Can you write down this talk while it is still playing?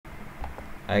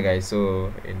Hi guys,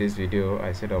 so in this video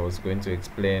I said I was going to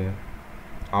explain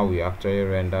how we actually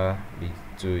render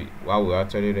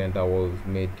what we've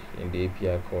made in the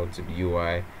API call to the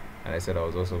UI, and I said I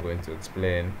was also going to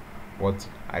explain what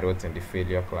I wrote in the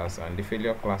failure class. And the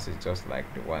failure class is just like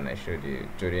the one I showed you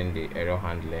during the error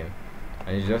handling,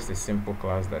 and it's just a simple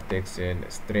class that takes in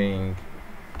a string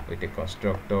with a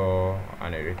constructor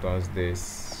and it returns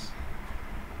this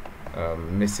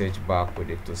message back with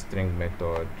a toString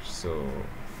method. So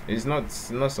it's not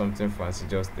something fancy,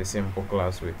 just a simple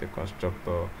class with a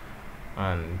constructor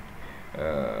and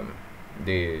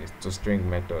the toString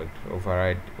method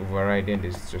overriding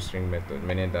this toString method,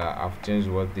 meaning that I've changed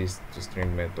what this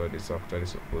toString method is actually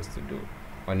supposed to do.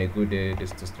 On a good day,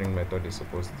 this toString method is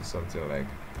supposed to do something like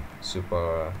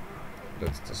super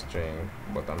toString,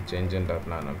 but I'm changing that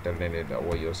now and I'm telling it that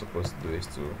what you're supposed to do is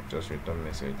to just return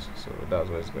message. So that's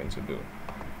what it's going to do.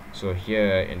 So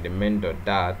here in the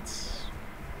main.dat,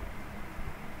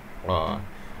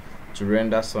 to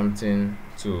render something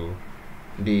to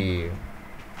the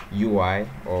UI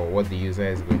or what the user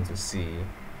is going to see,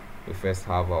 we first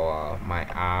have our my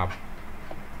app,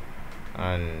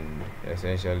 and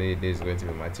essentially this is going to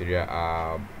be material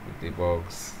app,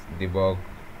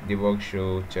 debug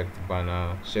show checked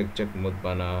banner, check mode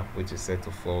banner, which is set to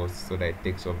false so that it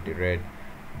takes off the red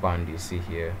band you see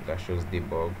here that shows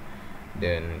debug.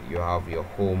 Then you have your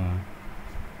home,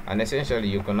 and essentially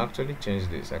you can actually change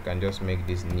this. I can just make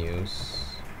this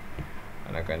news,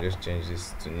 and I can just change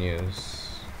this to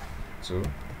news too.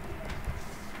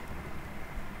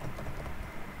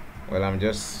 Well, I'm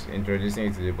just introducing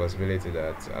it to the possibility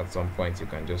that at some point you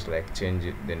can just like change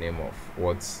the name of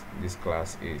what this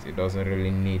class is. It doesn't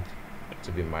really need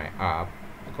to be my app,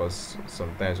 because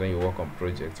sometimes when you work on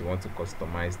projects you want to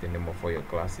customize the name of all your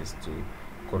classes to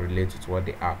correlate with what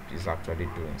the app is actually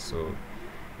doing. So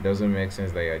it doesn't make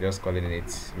sense that you're just calling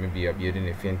it, maybe you're building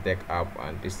a fintech app,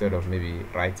 and instead of maybe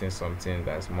writing something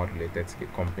that's more related to the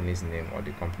company's name or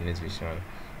the company's vision,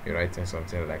 you're writing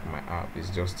something like my app. It's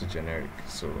just too generic.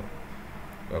 So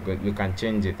you can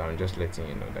change it. I'm just letting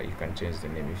you know that you can change the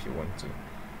name if you want to.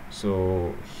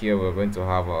 So here we're going to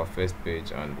have our first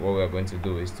page, and what we're going to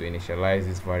do is to initialize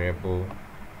this variable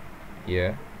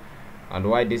here. And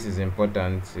why this is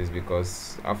important is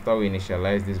because after we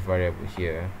initialize this variable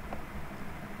here,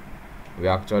 we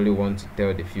actually want to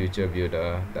tell the future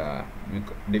builder that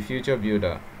the future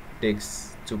builder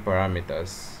takes two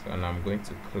parameters, and I'm going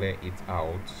to clear it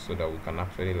out so that we can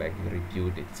actually like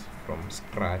rebuild it from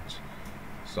scratch.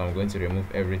 So I'm going to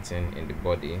remove everything in the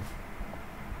body.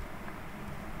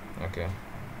 Okay,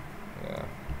 yeah,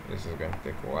 this is going to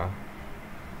take a while.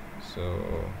 So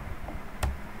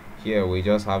here we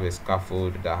just have a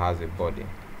scaffold that has a body.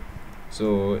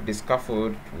 So the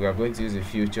scaffold, we are going to use a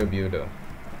future builder,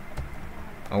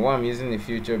 and why I'm using the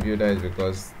future builder is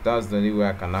because that's the only way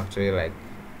I can actually like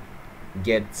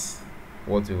get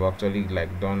what we've actually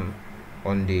like done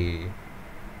on the,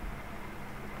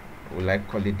 we like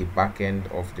call it the back end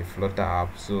of the Flutter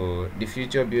app. So the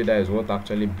future builder is what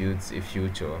actually builds a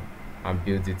future and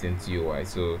builds it into UI.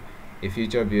 So a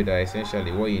future builder,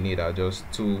 essentially what you need are just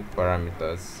two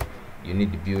parameters. You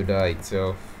need the builder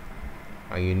itself,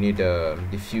 and you need the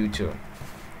future.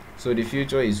 So the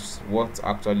future is what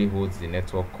actually holds the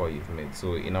network core you've made.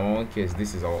 So in our own case,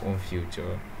 this is our own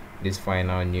future, this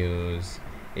final news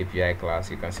API class.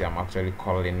 You can see I'm actually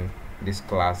calling this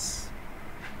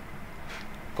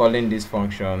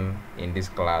function in this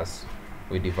class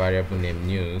with the variable name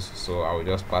news. So I will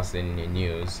just pass in the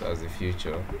news as the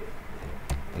future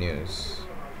news.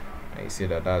 I see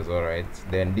that that's all right.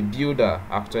 Then the builder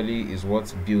actually is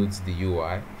what builds the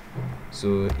UI.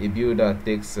 So a builder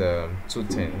takes two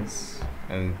things,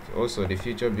 and also the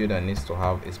future builder needs to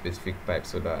have a specific type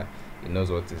so that it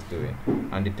knows what it's doing.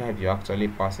 And the type you actually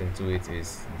pass into it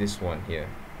is this one here.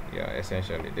 Yeah,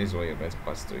 essentially this is what you're going to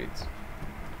pass to it.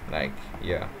 Like,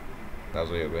 yeah, that's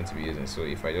what you're going to be using. So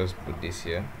if I just put this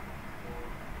here,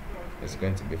 it's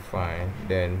going to be fine.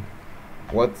 Then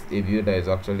what a builder is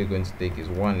actually going to take is,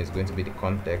 one is going to be the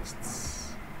contexts,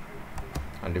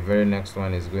 and the very next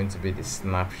one is going to be the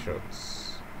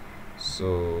snapshots. So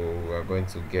we're going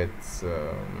to get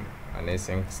an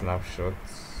async snapshot.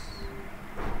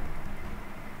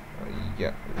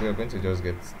 Yeah, we're going to just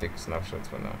take snapshots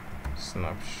for now.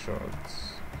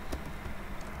 Snapshots.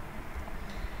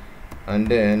 And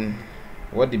then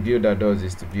what the builder does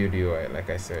is to build UI, like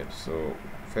I said. So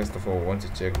first of all, we want to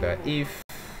check that if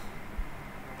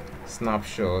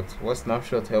snapshot, what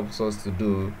snapshot helps us to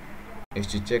do is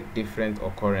to check different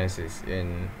occurrences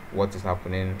in what is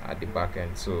happening at the back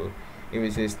end. So if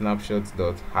we say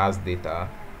snapshot.hasData,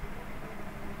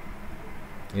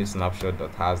 If snapshot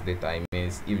dot has data, it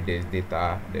means if there's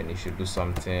data, then it should do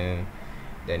something.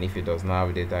 Then if it does not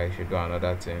have data, it should do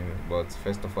another thing. But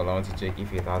first of all, I want to check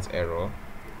if it has error.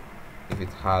 If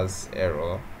it has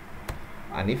error,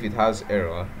 and if it has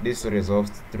error, this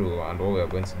resolves true, and what we are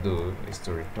going to do is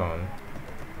to return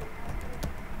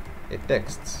a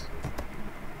text.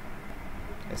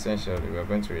 Essentially, we are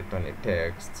going to return a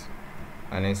text,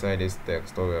 and inside this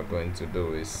text, what we are going to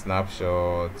do is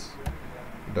snapshot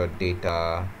dot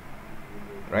data,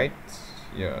 right?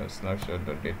 Yeah, snapshot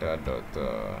dot data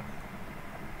dot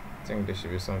I think there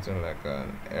should be something like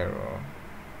an error.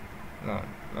 No,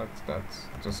 not that,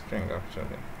 just string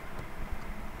actually.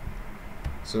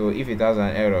 So if it has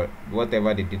an error,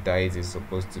 whatever the data is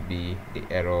supposed to be the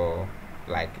error.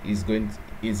 Like it's going to,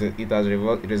 it has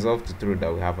resolved to true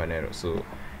that we have an error. So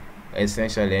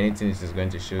essentially anything that is going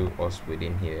to show us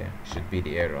within here should be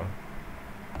the error.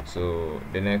 So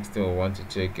the next thing we want to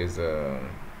check is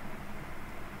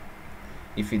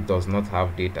if it does not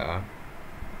have data.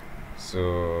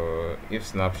 So if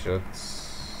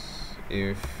snapshots,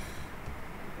 if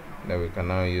then we can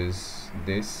now use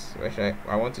this. Actually,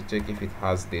 I want to check if it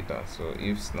has data. So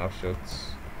if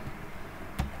snapshots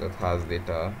that has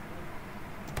data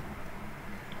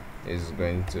is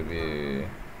going to be,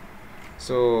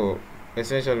 so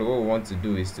essentially what we want to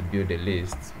do is to build a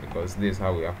list, because this is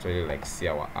how we actually like see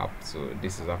our app. So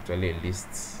this is actually a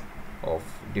list of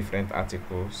different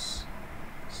articles.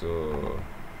 So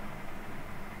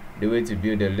the way to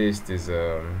build a list is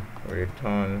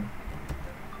return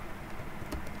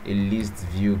a list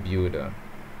view builder,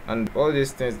 and all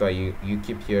these things that you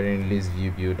keep hearing, list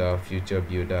view builder, future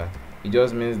builder, it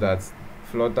just means that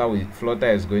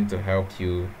Flutter is going to help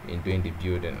you in doing the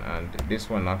building. And this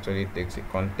one actually takes a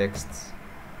context,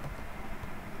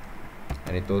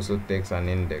 and it also takes an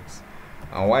index.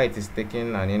 And why it is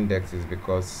taking an index is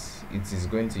because it is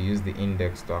going to use the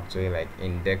index to actually like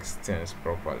index things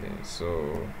properly.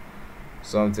 So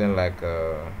something like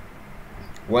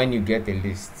when you get a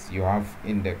list, you have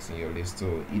index in your list,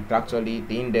 so it actually,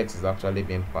 the index is actually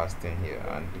being passed in here,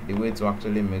 and the way to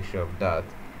actually make sure of that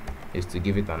is to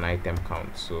give it an item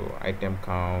count. So item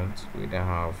count, we then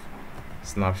have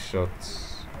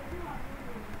snapshots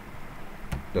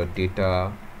dot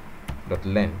data dot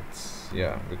length,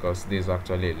 yeah, because this is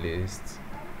actually a list.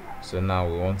 So now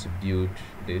we want to build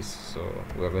this, so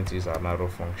we're going to use an arrow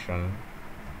function,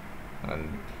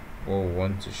 and what we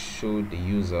want to show the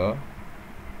user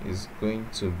is going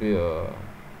to be a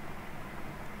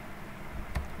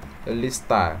list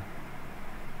style.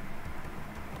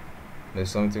 There's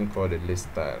something called a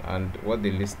list style, and what the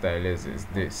list style is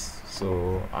this.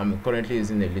 So I'm currently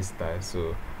using a list style,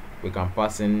 so we can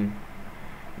pass in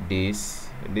this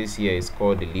here is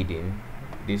called the leading.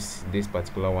 This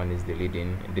particular one is the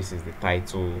leading, this is the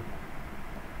title,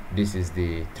 this is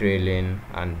the trailing,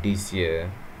 and this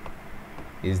here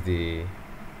is the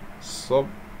sub.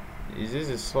 Is this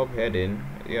a subheading?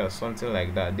 Yeah, something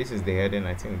like that. This is the heading.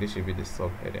 I think this should be the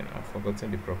subheading. I've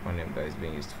forgotten the proper name that is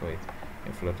being used for it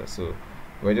in Flutter. So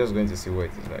we're just going to see what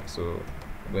it is like. So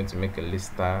we're going to make a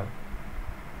list style,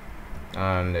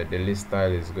 and the list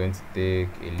style is going to take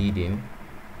a leading.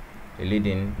 The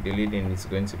leading is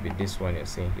going to be this one you're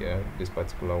seeing here, this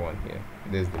particular one here.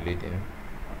 This is the leading.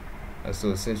 And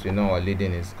so since we know our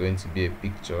leading is going to be a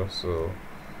picture, so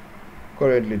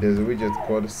currently there's a widget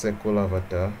called circle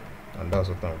avatar, and that's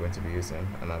what I'm going to be using.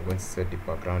 And I'm going to set the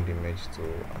background image to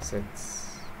I'm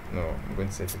going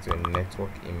to set it to a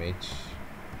network image,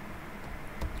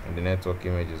 and the network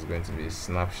image is going to be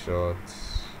snapshot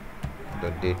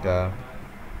dot data.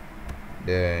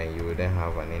 Then you will then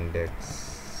have an index,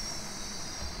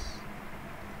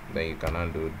 then you can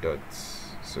undo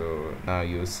dots. So now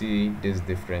you'll see these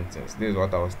different things. This is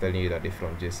what I was telling you that the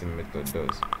from JSON method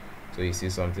does. So you see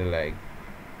something like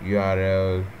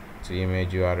URL to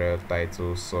image, URL,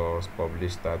 title, source,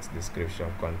 publish, stats,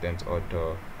 description, content,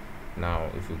 author. Now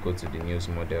if we go to the news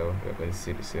model, we're going to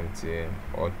see the same thing: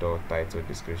 author, title,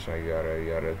 description, URL,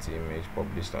 URL to image,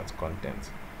 publish, stats, content.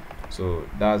 So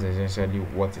that's essentially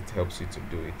what it helps you to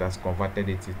do. It has converted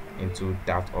it into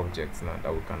that object now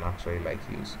that we can actually like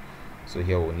use. So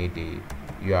here we need the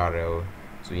URL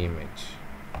to image,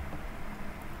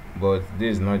 but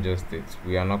this is not just it.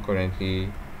 We are not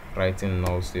currently writing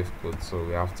null safe code, so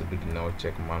we have to do the null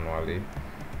check manually.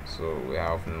 So we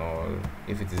have null.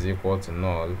 If it is equal to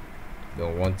null,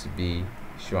 then we want to be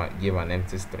give an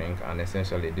empty string, and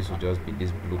essentially this will just be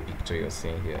this blue picture you're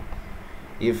seeing here.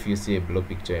 If you see a blue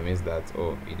picture, it means that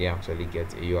it didn't actually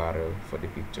get a URL for the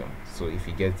picture. So if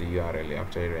you get the URL, it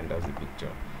actually renders the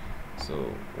picture. So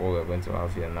what we're going to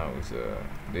have here now is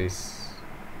this,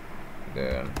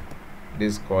 the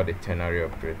this is called a ternary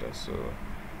operator. So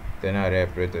ternary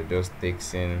operator just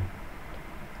takes in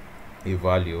a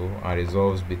value and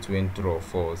resolves between true or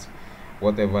false.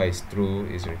 Whatever is true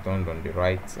is returned on the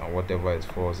right, and whatever is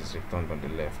false is returned on the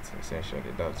left.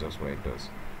 Essentially, that's just what it does.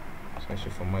 So I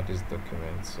should format this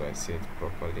document so I see it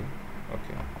properly.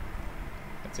 Okay,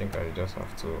 I think I just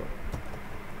have to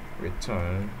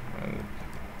return, and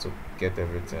to get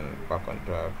everything back on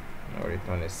track, I'll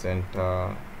return a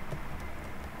center,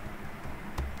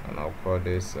 and I'll call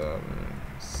this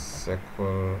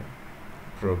circle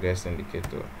progress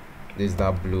indicator. This is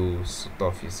that blue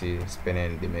stuff you see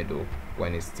spinning in the middle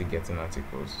when it's still getting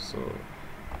articles. So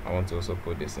I want to also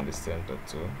put this in the center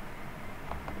too.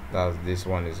 This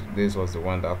was the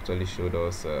one that actually showed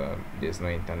us there's no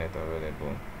internet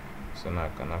available. So now I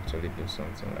can actually do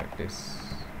something like this.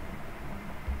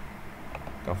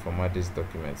 I can format this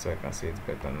document so I can see it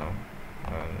better now,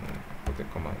 and put a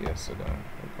comma here so that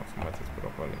we can format it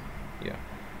properly. Yeah,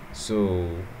 so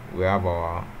we have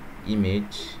our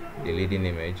image, the leading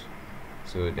image.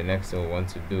 So the next thing we want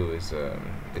to do is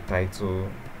the title,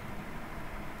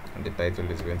 and the title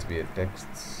is going to be a text.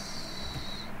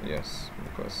 Yes,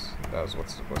 because that's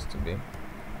what's supposed to be.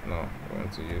 Now we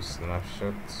want to use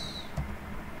snapshot,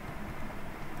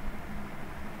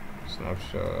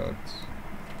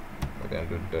 but then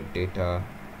do the data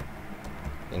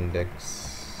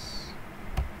index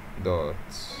dot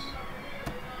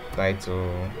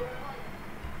title,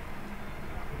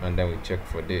 and then we check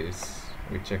for this.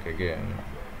 We check again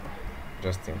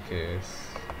just in case.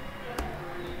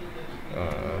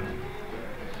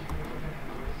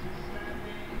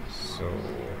 So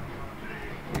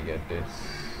we get this.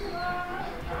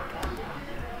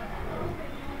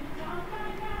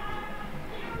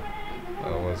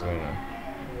 What's going on?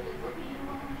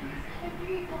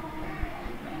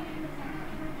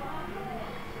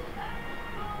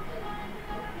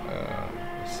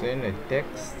 Saying a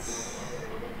text.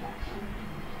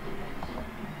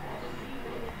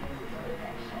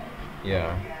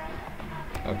 Yeah,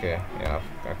 okay, yeah,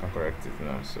 I can correct it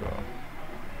now. So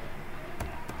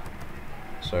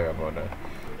sorry about that.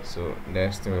 So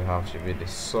next thing we have should be the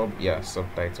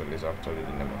subtitle is actually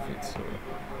the name of it. So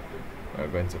we're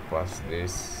going to pass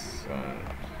this, and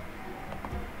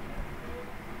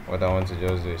what I want to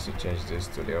just do is to change this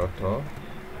to the author,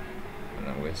 and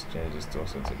I'm going to change this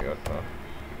also to the author.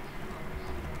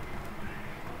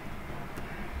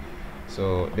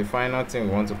 So the final thing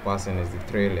we want to pass in is the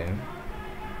trailing,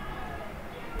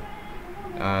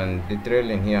 and the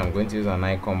trailing here I'm going to use an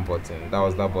icon button. That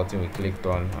was that button we clicked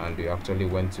on and we actually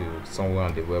went to somewhere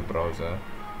on the web browser.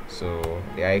 So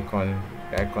the icon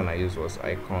I used was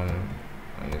icon,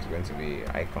 and it's going to be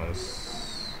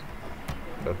icons.launch.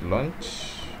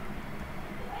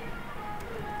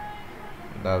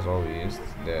 That's what we used.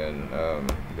 Then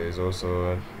there's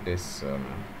also this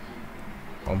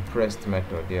onPressed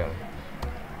method here.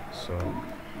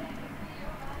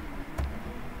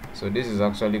 So this is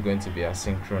actually going to be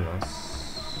asynchronous.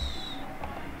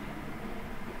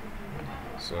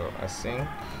 So async,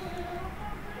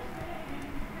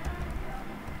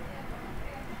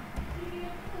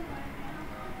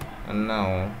 and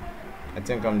now I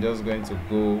think I'm just going to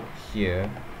go here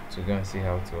to go and see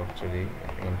how to actually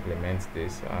implement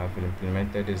this. I've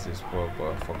implemented this before,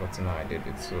 but I've forgotten how I did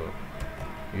it. So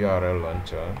URL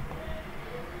launcher.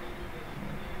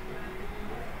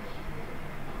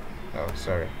 Oh,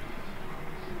 sorry.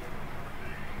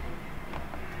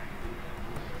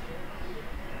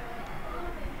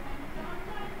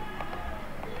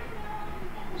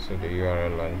 So the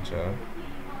URL launcher,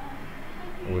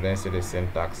 we then see the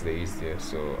syntax they use here.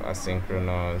 So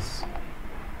asynchronous.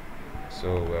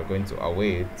 So we're going to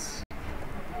await.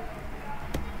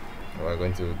 We're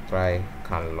going to try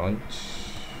can launch.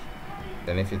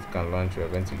 Then if it can launch, we're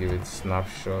going to give it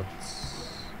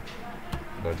snapshots,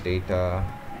 the data,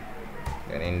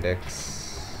 then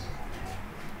index.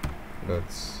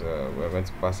 We're going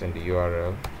to pass in the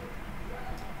URL.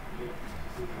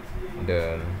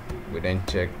 Then we then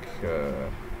check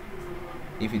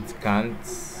if it can't.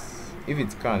 If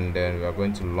it can, then we are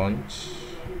going to launch.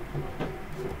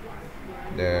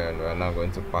 Then we are now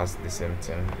going to pass the same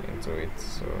thing into it.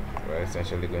 So we're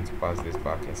essentially going to pass this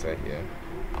back inside here.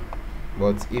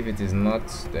 But if it is not,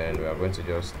 then we are going to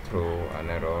just throw an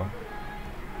error.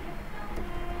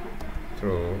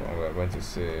 And we are going to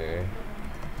say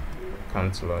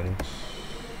can't launch.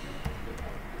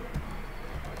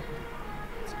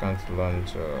 It can't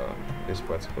launch this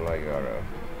particular URL.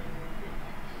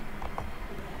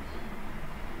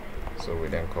 So we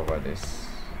then cover this.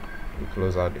 We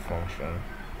close out the function.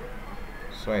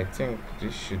 So I think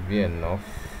this should be enough.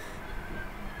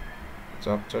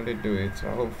 to actually do it.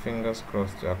 I hope, fingers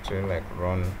crossed, to actually like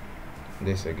run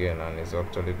this again, and it's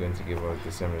actually going to give us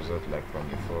the same result like from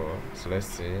before. So let's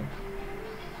see.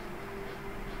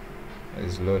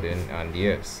 It's loading, and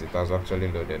yes, it has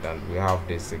actually loaded, and we have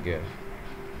this again.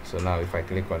 So now if I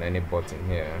click on any button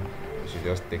here, it should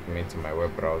just take me to my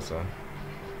web browser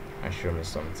and show me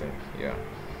something. Yeah,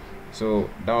 so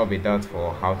that will be that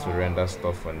for how to render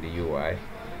stuff on the UI.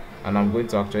 And I'm going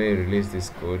to actually release this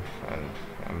code, and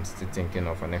I'm still thinking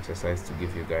of an exercise to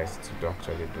give you guys to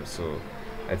actually do. So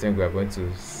I think I'm going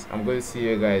to see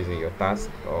you guys in your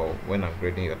task, or when I'm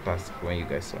grading your task when you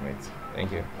guys submit.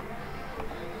 Thank you.